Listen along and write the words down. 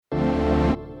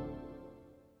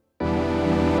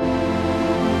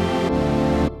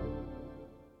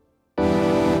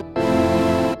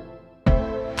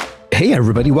Hey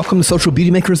everybody, welcome to Social Beauty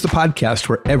Makers, the podcast,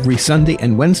 where every Sunday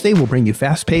and Wednesday we'll bring you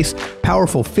fast-paced,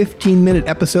 powerful 15-minute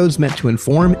episodes meant to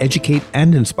inform, educate,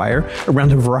 and inspire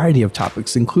around a variety of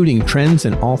topics, including trends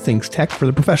and all things tech for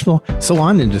the professional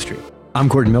salon industry. I'm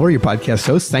Gordon Miller, your podcast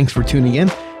host. Thanks for tuning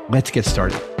in. Let's get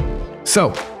started.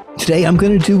 So today I'm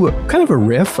going to do kind of a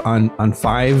riff on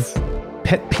 5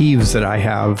 pet peeves that I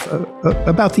have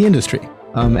about the industry.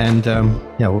 What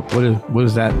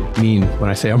does that mean when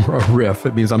I say I'm a riff?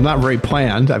 It means I'm not very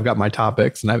planned. I've got my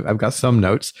topics and I've got some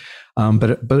notes.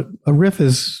 But a riff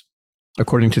is,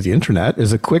 according to the internet,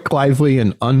 is a quick, lively,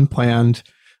 and unplanned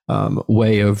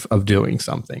way of doing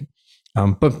something.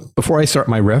 But before I start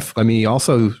my riff, let me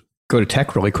also go to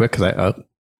tech really quick because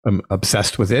I'm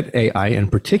obsessed with it, AI in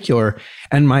particular.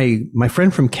 And my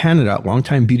friend from Canada,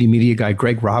 longtime beauty media guy,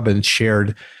 Greg Robbins,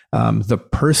 shared the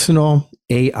personal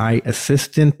AI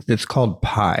assistant that's called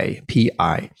Pi,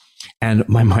 P-I. And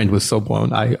my mind was so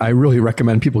blown. I really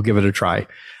recommend people give it a try.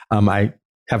 I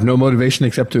have no motivation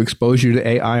except to expose you to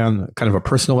AI on kind of a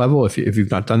personal level if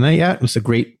you've not done that yet. It's a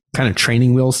great kind of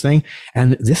training wheels thing.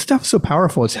 And this stuff's so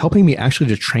powerful. It's helping me actually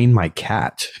to train my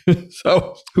cat.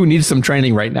 So who needs some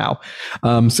training right now?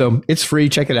 So it's free.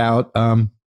 Check it out. You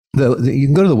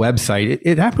can go to the website.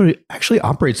 It actually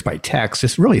operates by text.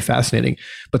 It's really fascinating.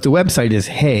 But the website is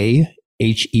heypi.com,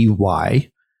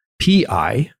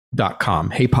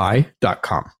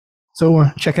 heypi.com. So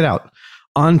check it out.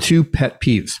 On to pet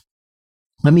peeves.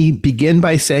 Let me begin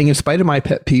by saying, in spite of my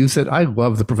pet peeves, that I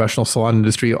love the professional salon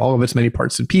industry, all of its many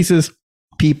parts and pieces,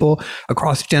 people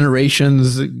across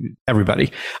generations,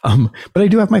 everybody. But I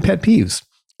do have my pet peeves.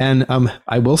 And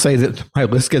I will say that my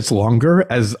list gets longer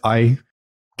as I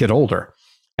get older.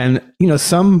 And,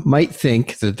 some might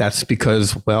think that that's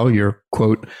because, well, you're,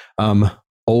 quote,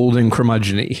 old and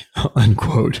curmudgeon-y,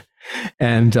 unquote.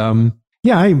 And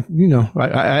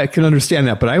I can understand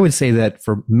that. But I would say that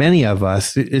for many of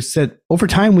us, it's that over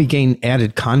time we gain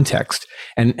added context,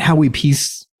 and how we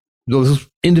piece those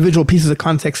individual pieces of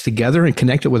context together and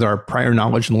connect it with our prior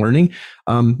knowledge and learning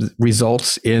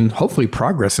results in hopefully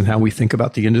progress in how we think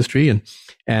about the industry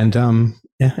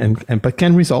but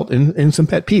can result in some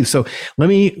pet peeves. So let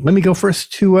me go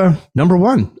first to number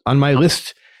 1 on my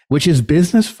list, which is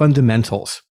business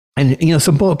fundamentals. And,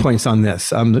 some bullet points on this,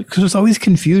 because there's always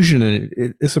confusion, and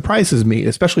it surprises me,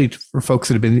 especially for folks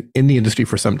that have been in the industry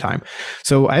for some time.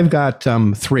 So I've got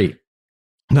 3.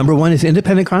 Number 1 is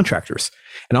independent contractors.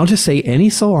 And I'll just say any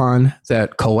salon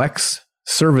that collects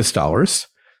service dollars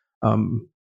on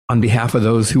behalf of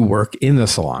those who work in the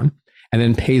salon and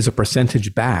then pays a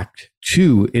percentage back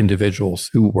to individuals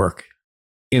who work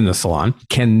in the salon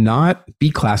cannot be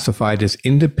classified as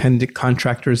independent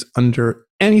contractors under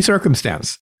any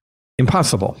circumstance.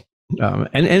 Impossible.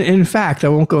 And in fact, I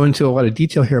won't go into a lot of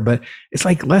detail here, but it's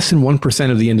like less than 1%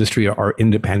 of the industry are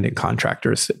independent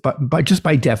contractors. But by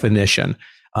definition,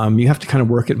 you have to kind of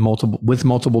work at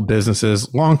multiple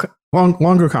businesses.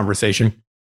 Longer conversation.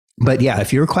 But yeah,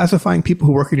 if you're classifying people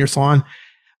who work in your salon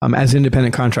as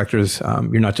independent contractors,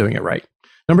 you're not doing it right.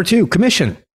 Number 2,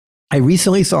 commission. I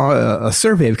recently saw a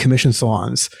survey of commission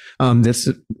salons that's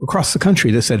across the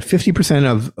country that said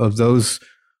 50% of those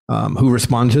who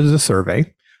responded to the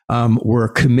survey were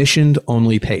commissioned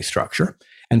only pay structure.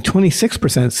 And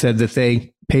 26% said that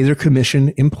they pay their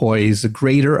commission employees the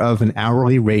greater of an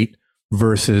hourly rate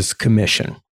versus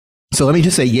commission. So let me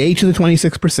just say yay to the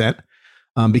 26%,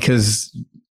 because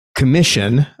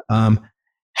commission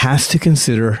has to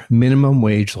consider minimum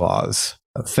wage laws,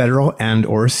 federal and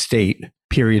or state,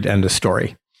 period, end of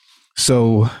story.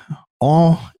 So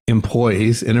all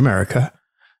employees in America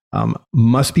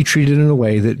must be treated in a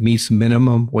way that meets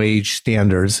minimum wage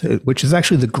standards, which is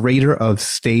actually the greater of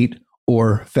state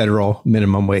or federal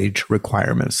minimum wage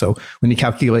requirements. So when you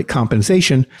calculate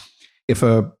compensation, if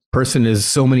a person is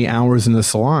so many hours in the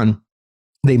salon,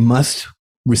 they must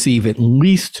receive at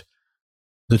least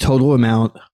the total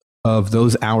amount of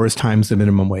those hours times the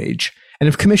minimum wage. And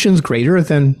if commission is greater,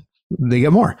 then they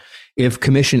get more. If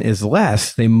commission is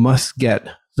less, they must get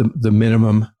the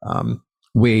minimum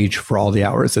wage for all the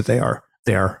hours that they are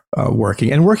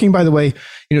working. And working, by the way,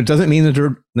 doesn't mean that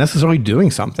they're necessarily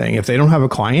doing something. If they don't have a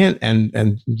client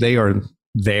and they are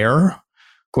there,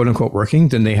 quote unquote, working,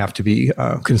 then they have to be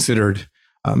considered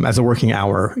as a working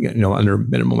hour, under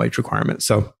minimum wage requirements.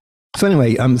 So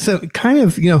anyway,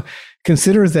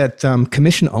 consider that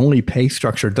commission only pay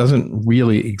structure doesn't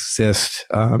really exist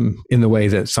in the way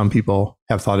that some people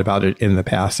have thought about it in the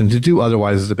past, and to do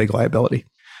otherwise is a big liability.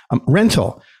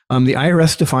 Rental. The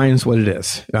IRS defines what it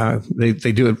is.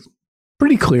 They do it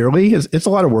pretty clearly. It's a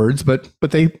lot of words, but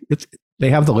it's they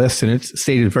have the list and it's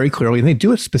stated very clearly, and they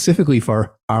do it specifically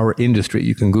for our industry.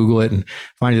 You can Google it and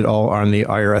find it all on the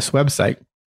IRS website.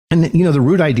 And, the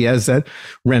root idea is that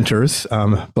renters,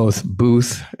 both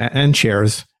booth and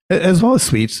chairs, as well as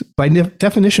suites, by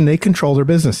definition, they control their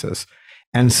businesses.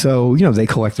 And so, they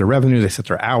collect their revenue, they set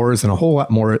their hours, and a whole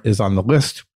lot more is on the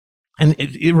list. And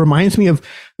it reminds me of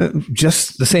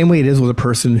just the same way it is with a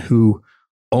person who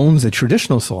owns a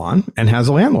traditional salon and has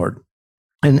a landlord.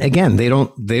 And again, they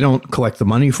don't collect the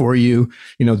money for you.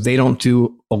 They don't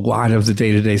do a lot of the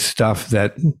day-to-day stuff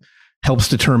that helps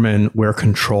determine where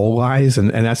control lies.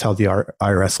 And that's how the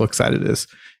IRS looks at it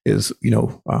is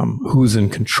who's in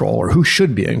control or who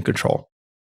should be in control.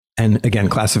 And again,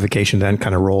 classification then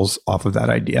kind of rolls off of that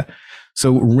idea.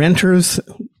 So renters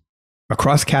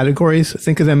across categories,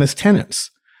 think of them as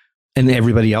tenants. And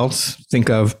everybody else think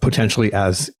of potentially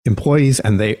as employees,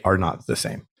 and they are not the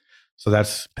same. So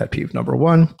that's pet peeve number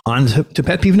one. On to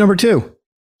pet peeve number two,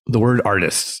 the word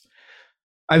artists.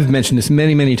 I've mentioned this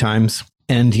many, many times.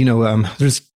 And,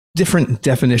 there's different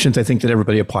definitions, I think, that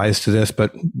everybody applies to this,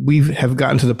 but we have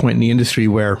gotten to the point in the industry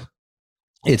where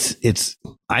it's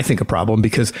I think, a problem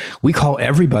because we call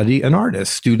everybody an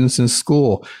artist, students in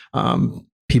school,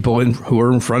 people who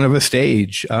are in front of a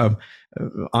stage.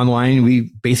 Online,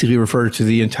 we basically refer to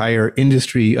the entire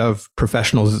industry of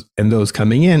professionals and those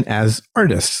coming in as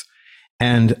artists.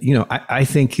 And, I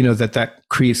think, that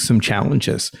creates some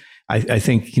challenges. I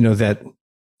think, that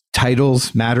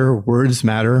titles matter, words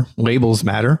matter, labels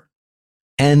matter.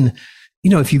 And,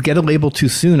 if you get a label too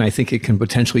soon, I think it can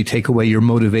potentially take away your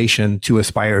motivation to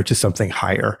aspire to something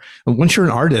higher. And once you're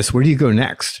an artist, where do you go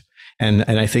next? And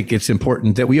I think it's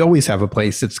important that we always have a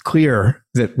place that's clear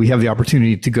that we have the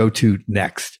opportunity to go to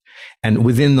next and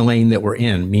within the lane that we're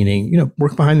in, meaning,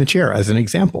 work behind the chair as an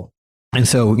example. And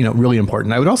so, really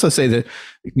important. I would also say that,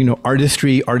 artists,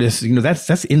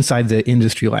 that's inside the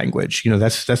industry language.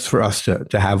 That's for us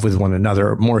to have with one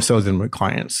another more so than with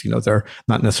clients. They're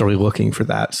not necessarily looking for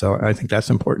that. So I think that's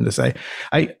important to say.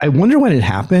 I wonder when it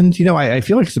happened. I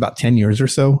feel like it's about 10 years or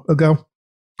so ago.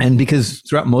 And because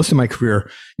throughout most of my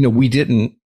career, we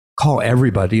didn't call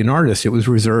everybody an artist. It was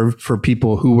reserved for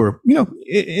people who were,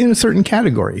 in a certain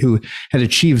category, who had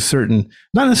achieved certain,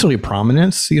 not necessarily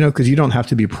prominence, because you don't have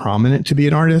to be prominent to be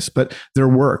an artist, but their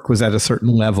work was at a certain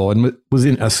level and was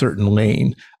in a certain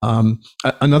lane.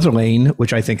 Another lane,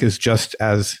 which I think is just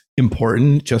as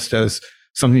important, just as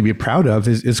something to be proud of,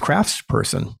 is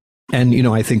craftsperson. And,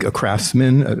 I think a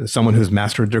craftsman, someone who's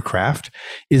mastered their craft,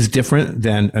 is different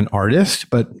than an artist,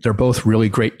 but they're both really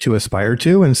great to aspire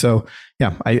to. And so,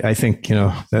 yeah, I think,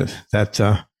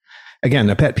 that again,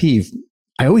 a pet peeve.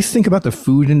 I always think about the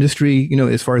food industry,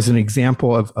 as far as an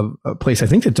example of a place I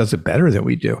think that does it better than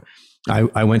we do.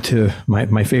 I went to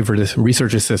my favorite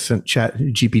research assistant, Chat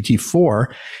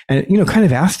GPT-4, and, kind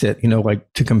of asked it,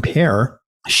 to compare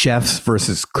chefs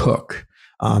versus cook.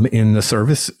 In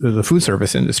the food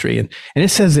service industry. And it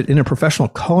says that in a professional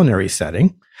culinary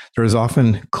setting, there is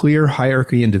often clear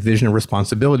hierarchy and division of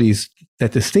responsibilities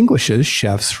that distinguishes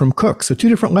chefs from cooks. So two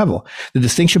different levels. The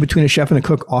distinction between a chef and a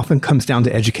cook often comes down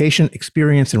to education,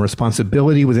 experience, and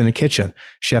responsibility within a kitchen.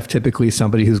 Chef typically is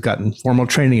somebody who's gotten formal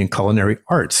training in culinary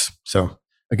arts. So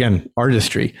again,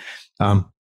 artistry,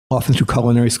 often through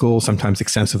culinary schools, sometimes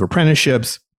extensive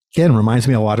apprenticeships. Again, reminds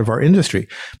me a lot of our industry,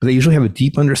 but they usually have a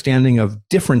deep understanding of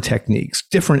different techniques,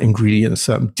 different ingredients,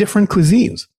 different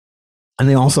cuisines. And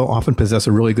they also often possess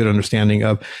a really good understanding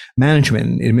of management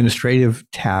and administrative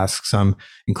tasks,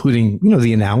 including,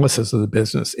 the analysis of the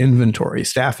business, inventory,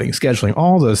 staffing, scheduling,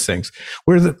 all those things.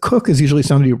 Where the cook is usually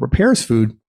somebody who prepares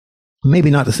food, maybe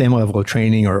not the same level of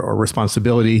training or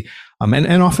responsibility.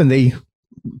 And often they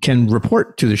can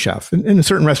report to the chef. In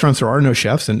certain restaurants, there are no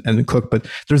chefs and the cook, but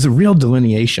there's a real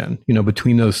delineation,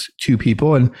 between those two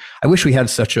people. And I wish we had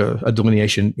such a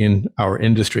delineation in our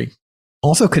industry.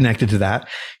 Also connected to that,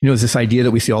 is this idea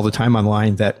that we see all the time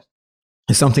online that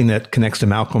is something that connects to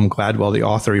Malcolm Gladwell, the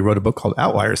author. He wrote a book called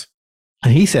Outliers.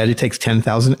 And he said it takes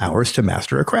 10,000 hours to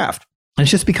master a craft. And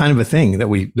it's just become kind of a thing that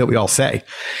we all say.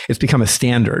 It's become a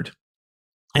standard.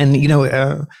 And,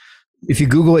 if you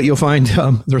Google it, you'll find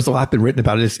there's a lot been written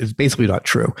about it. It's basically not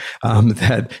true.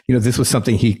 That this was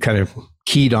something he kind of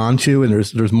keyed onto, and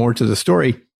there's more to the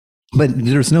story. But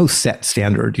there's no set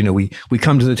standard. We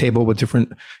come to the table with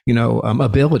different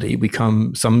ability.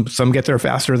 Some get there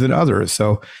faster than others.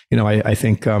 So I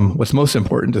think what's most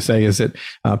important to say is that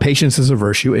patience is a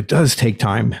virtue. It does take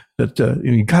time. That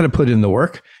you got to put in the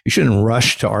work. You shouldn't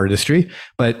rush to artistry,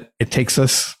 but it takes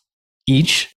us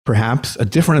each perhaps a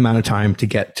different amount of time to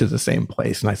get to the same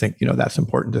place. And I think, that's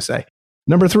important to say.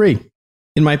 Number 3,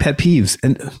 in my pet peeves,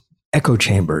 and echo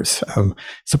chambers.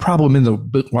 It's a problem in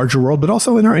the larger world, but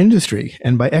also in our industry.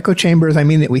 And by echo chambers, I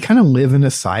mean that we kind of live in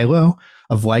a silo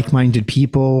of like-minded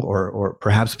people, or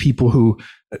perhaps people who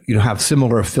have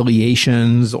similar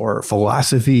affiliations or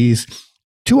philosophies.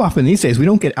 Too often these days, we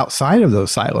don't get outside of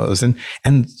those silos, and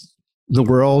the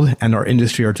world and our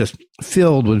industry are just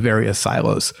filled with various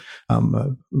silos.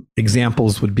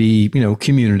 Examples would be,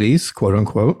 communities, quote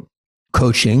unquote,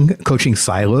 coaching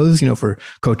silos, for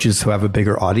coaches who have a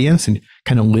bigger audience and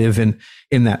kind of live in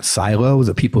that silo,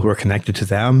 the people who are connected to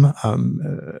them,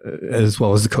 as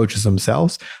well as the coaches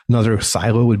themselves. Another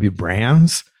silo would be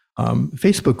brands.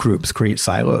 Facebook groups create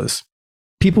silos.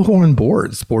 People who are on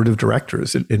board of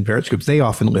directors in various groups, they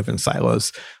often live in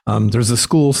silos. There's a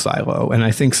school silo. And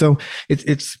I think so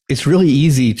it's really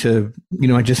easy to,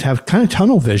 just have kind of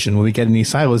tunnel vision when we get in these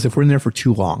silos if we're in there for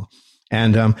too long.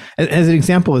 And as an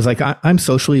example is like, I'm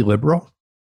socially liberal.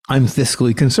 I'm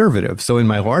fiscally conservative. So in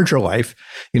my larger life,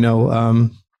 it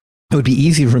would be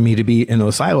easy for me to be in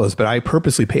those silos, but I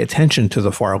purposely pay attention to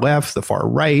the far left, the far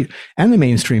right, and the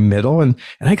mainstream middle. And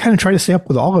I kind of try to stay up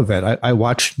with all of it. I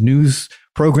watch news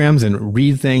programs and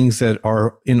read things that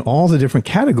are in all the different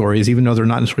categories, even though they're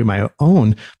not necessarily my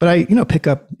own. But I, pick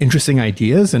up interesting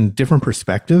ideas and different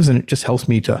perspectives, and it just helps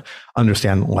me to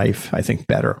understand life, I think,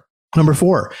 better. Number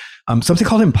 4, something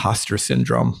called imposter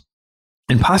syndrome.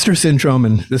 Imposter syndrome,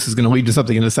 and this is going to lead to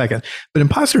something in a second, but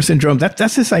imposter syndrome,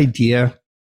 that's this idea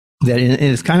that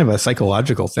it's kind of a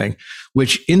psychological thing,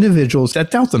 which individuals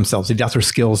that doubt themselves, they doubt their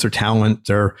skills, their talent,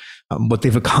 their what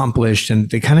they've accomplished, and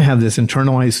they kind of have this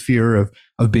internalized fear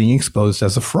of being exposed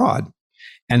as a fraud.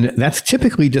 And that's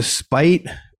typically despite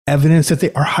evidence that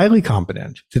they are highly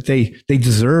competent, that they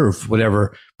deserve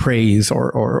whatever praise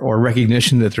or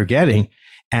recognition that they're getting.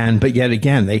 But yet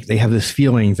again, they have this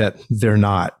feeling that they're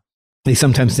not. They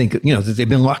sometimes think, that they've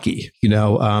been lucky,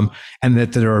 and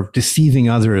that they're deceiving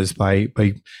others by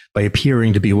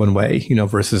appearing to be one way,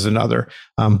 versus another.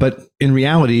 But in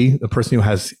reality, the person who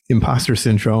has imposter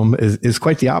syndrome is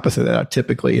quite the opposite of that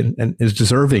typically, and is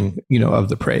deserving, of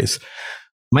the praise.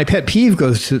 My pet peeve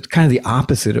goes to kind of the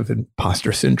opposite of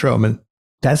imposter syndrome. And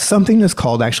that's something that's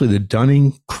called actually the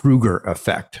Dunning-Kruger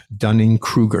effect,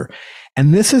 Dunning-Kruger.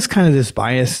 And this is kind of this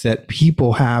bias that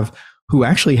people have who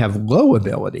actually have low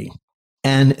ability,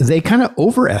 and they kind of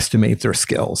overestimate their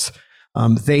skills.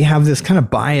 They have this kind of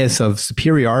bias of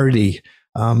superiority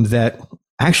that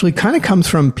actually kind of comes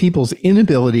from people's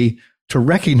inability to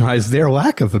recognize their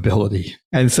lack of ability.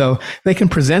 And so they can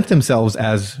present themselves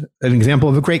as an example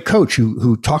of a great coach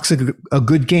who talks a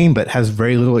good game but has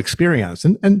very little experience.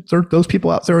 And there are those people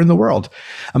out there in the world.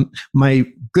 My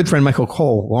good friend Michael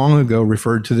Cole long ago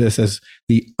referred to this as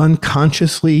the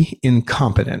unconsciously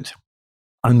incompetent.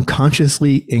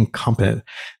 Unconsciously incompetent.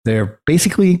 They're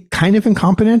basically kind of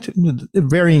incompetent in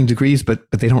varying degrees, but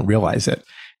they don't realize it.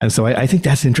 And so I think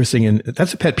that's interesting. And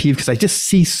that's a pet peeve because I just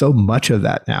see so much of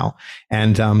that now.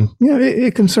 And,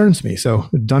 it concerns me. So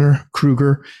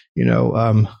Dunning-Kruger,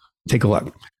 take a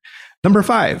look. Number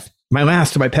 5, my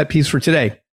last of my pet peeves for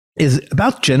today is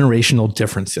about generational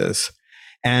differences.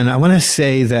 And I want to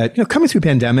say that, coming through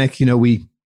pandemic,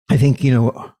 I think,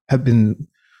 have been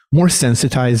more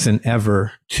sensitized than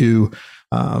ever to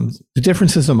the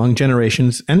differences among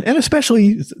generations, and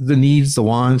especially the needs, the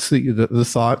wants, the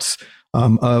thoughts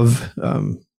of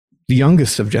the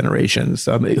youngest of generations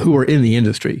who are in the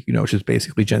industry, which is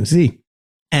basically Gen Z.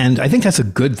 And I think that's a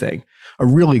good thing, a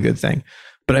really good thing.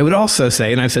 But I would also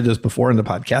say, and I've said this before in the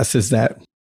podcast, is that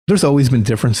there's always been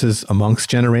differences amongst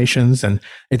generations, and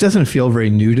it doesn't feel very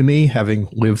new to me, having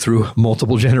lived through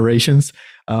multiple generations.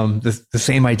 The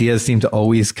same ideas seem to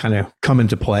always kind of come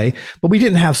into play, but we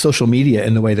didn't have social media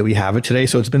in the way that we have it today.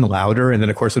 So it's been louder. And then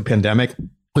of course, with pandemic,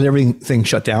 when everything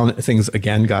shut down, things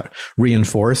again got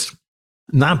reinforced.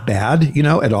 Not bad,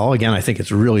 at all. Again, I think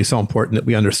it's really so important that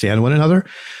we understand one another.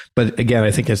 But again,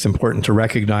 I think it's important to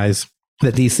recognize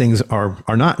that these things are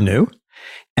not new.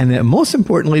 And that most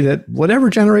importantly, that whatever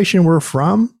generation we're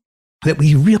from, that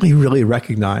we really, really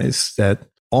recognize that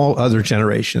all other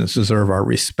generations deserve our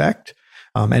respect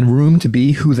and room to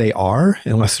be who they are,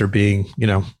 unless they're being,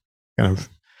 kind of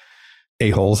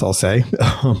a-holes, I'll say.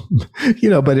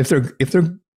 But if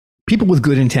they're people with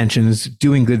good intentions,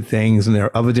 doing good things, and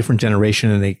they're of a different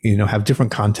generation, and they, have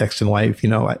different context in life,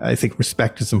 I think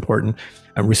respect is important.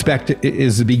 And respect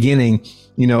is the beginning,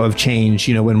 of change,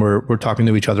 when we're talking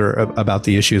to each other about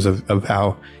the issues of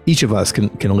how each of us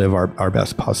can live our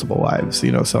best possible lives,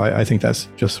 So I think that's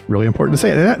just really important to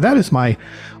say. That is my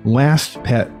last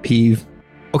pet peeve.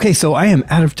 Okay, so I am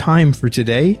out of time for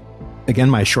today. Again,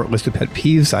 my short list of pet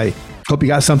peeves. I Hope you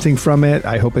got something from it.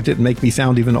 I hope it didn't make me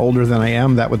sound even older than I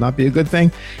am. That would not be a good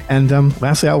thing. And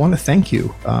lastly, I want to thank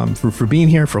you for being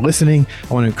here, for listening.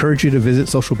 I want to encourage you to visit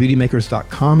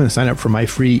socialbeautymakers.com and sign up for my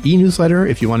free e-newsletter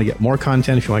if you want to get more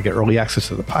content, if you want to get early access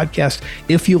to the podcast.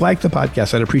 If you like the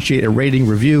podcast, I'd appreciate a rating,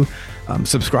 review,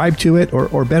 subscribe to it,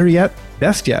 or better yet,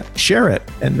 best yet, share it.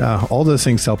 And all those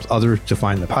things help others to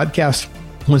find the podcast.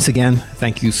 Once again,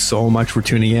 thank you so much for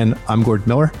tuning in. I'm Gord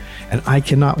Miller, and I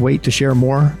cannot wait to share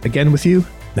more again with you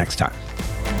next time.